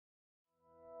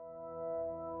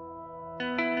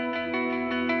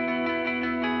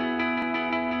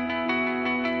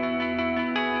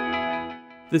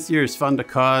This year's Fund a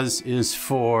Cause is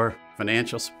for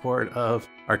financial support of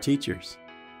our teachers.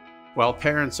 While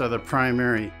parents are the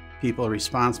primary people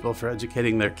responsible for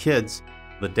educating their kids,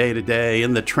 the day-to-day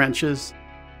in the trenches,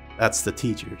 that's the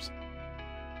teachers.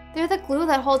 They're the glue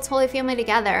that holds Holy Family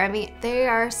together. I mean, they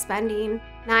are spending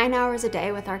 9 hours a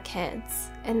day with our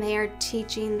kids, and they are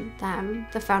teaching them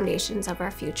the foundations of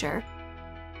our future.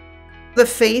 The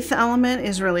faith element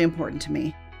is really important to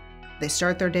me. They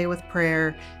start their day with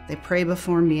prayer, they pray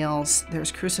before meals,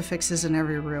 there's crucifixes in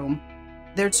every room.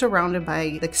 They're surrounded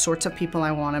by the sorts of people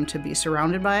I want them to be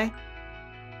surrounded by.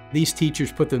 These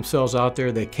teachers put themselves out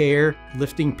there, they care,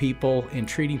 lifting people and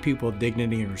treating people with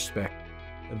dignity and respect.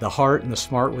 The heart and the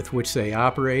smart with which they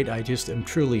operate, I just am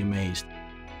truly amazed.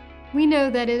 We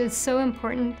know that it is so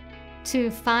important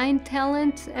to find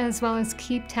talent as well as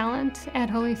keep talent at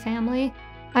Holy Family.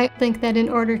 I think that in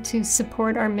order to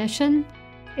support our mission,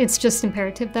 it's just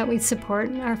imperative that we support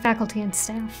our faculty and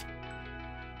staff.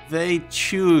 They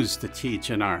choose to teach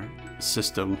in our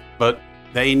system, but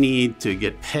they need to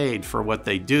get paid for what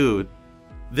they do.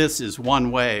 This is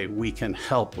one way we can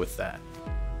help with that.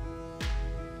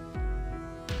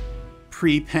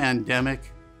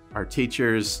 Pre-pandemic, our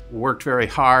teachers worked very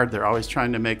hard. They're always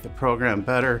trying to make the program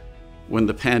better. When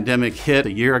the pandemic hit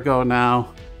a year ago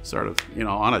now, sort of,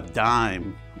 on a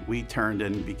dime, we turned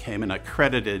and became an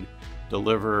accredited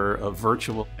deliverer of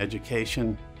virtual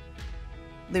education.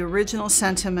 The original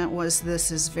sentiment was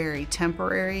this is very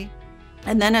temporary.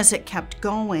 And then as it kept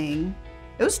going,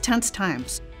 it was tense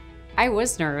times. I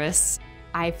was nervous.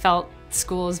 I felt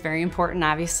school is very important,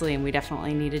 obviously, and we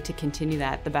definitely needed to continue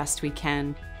that the best we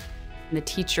can. The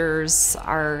teachers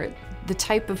are the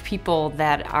type of people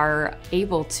that are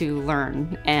able to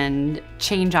learn and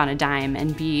change on a dime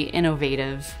and be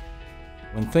innovative.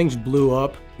 When things blew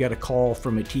up, you got a call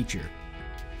from a teacher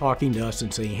talking to us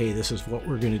and saying, hey, this is what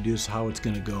we're going to do, this is how it's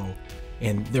going to go.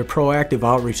 And their proactive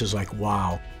outreach is like,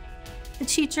 wow. The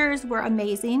teachers were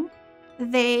amazing.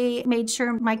 They made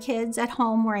sure my kids at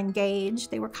home were engaged.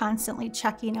 They were constantly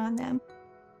checking on them.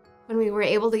 When we were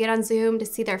able to get on Zoom to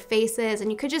see their faces,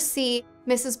 and you could just see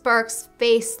Mrs. Burke's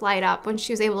face light up when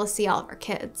she was able to see all of her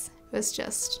kids. It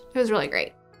was really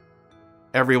great.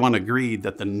 Everyone agreed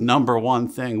that the number one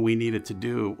thing we needed to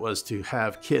do was to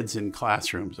have kids in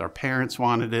classrooms. Our parents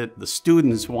wanted it, the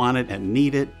students want it and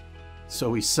need it. So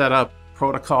we set up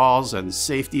protocols and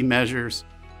safety measures.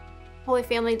 Holy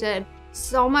Family did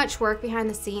so much work behind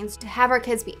the scenes to have our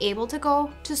kids be able to go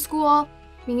to school. I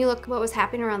mean, you look at what was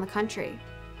happening around the country.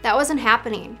 That wasn't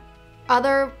happening.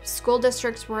 Other school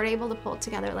districts weren't able to pull it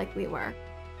together like we were.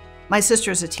 My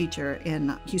sister is a teacher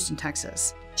in Houston,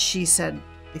 Texas. She said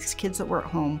these kids that were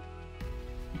at home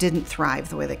didn't thrive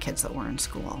the way the kids that were in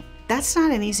school. That's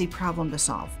not an easy problem to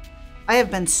solve. I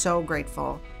have been so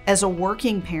grateful as a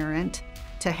working parent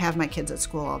to have my kids at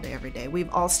school all day, every day.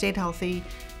 We've all stayed healthy,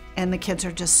 and the kids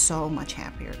are just so much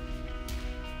happier.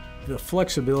 The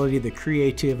flexibility, the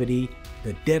creativity,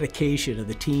 the dedication of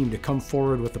the team to come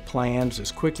forward with the plans as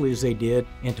quickly as they did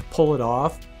and to pull it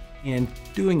off and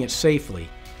doing it safely.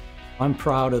 I'm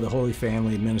proud of the Holy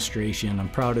Family Administration, I'm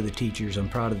proud of the teachers, I'm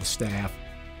proud of the staff.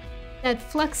 That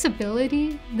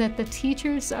flexibility that the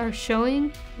teachers are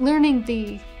showing, learning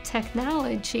the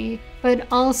technology, but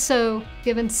also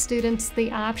giving students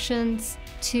the options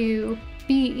to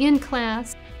be in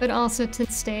class, but also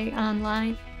to stay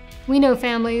online. We know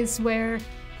families where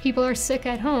people are sick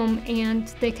at home and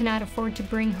they cannot afford to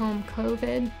bring home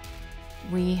COVID.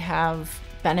 We have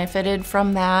benefited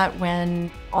from that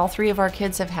when all three of our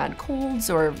kids have had colds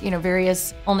or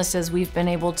various illnesses. We've been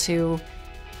able to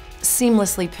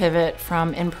seamlessly pivot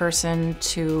from in-person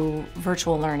to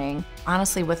virtual learning,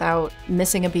 honestly, without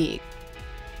missing a beat.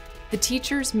 The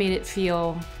teachers made it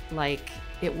feel like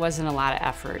it wasn't a lot of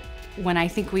effort, when I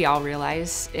think we all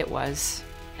realize it was.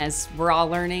 As we're all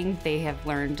learning, they have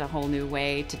learned a whole new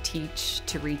way to teach,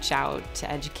 to reach out,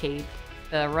 to educate.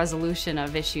 The resolution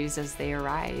of issues as they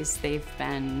arise, they've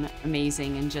been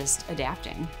amazing in just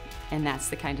adapting. And that's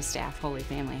the kind of staff Holy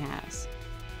Family has.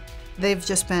 They've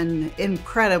just been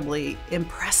impressively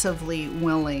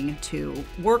willing to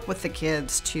work with the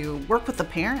kids, to work with the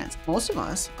parents. Most of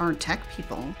us aren't tech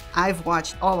people. I've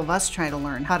watched all of us try to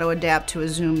learn how to adapt to a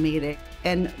Zoom meeting,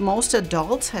 and most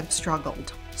adults have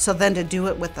struggled. So then to do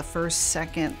it with the first,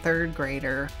 second, third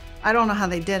grader, I don't know how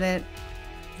they did it.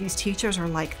 These teachers are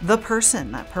like the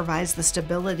person that provides the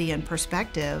stability and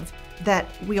perspective that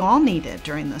we all needed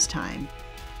during this time.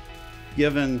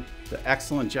 Given the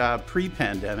excellent job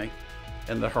pre-pandemic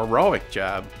and the heroic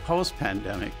job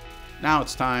post-pandemic, Now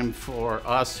it's time for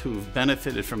us who've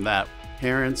benefited from that,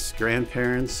 parents,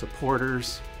 grandparents,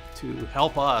 supporters, to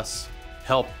help us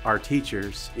help our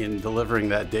teachers in delivering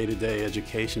that day-to-day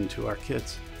education to our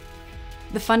kids.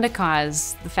 The Fund a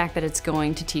Cause, the fact that it's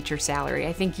going to teacher salary,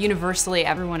 I think universally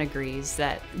everyone agrees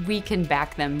that we can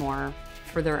back them more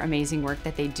for their amazing work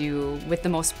that they do with the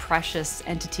most precious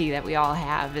entity that we all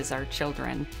have is our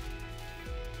children.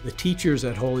 The teachers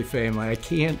at Holy Family, I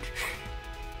can't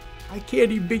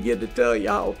even begin to tell you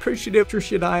how appreciative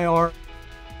Tricia and I are.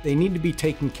 They need to be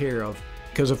taken care of,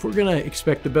 because if we're going to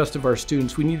expect the best of our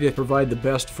students, we need to provide the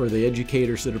best for the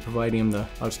educators that are providing them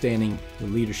the outstanding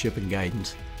leadership and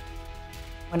guidance.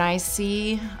 When I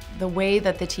see the way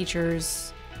that the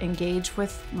teachers engage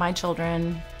with my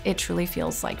children, it truly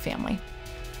feels like family.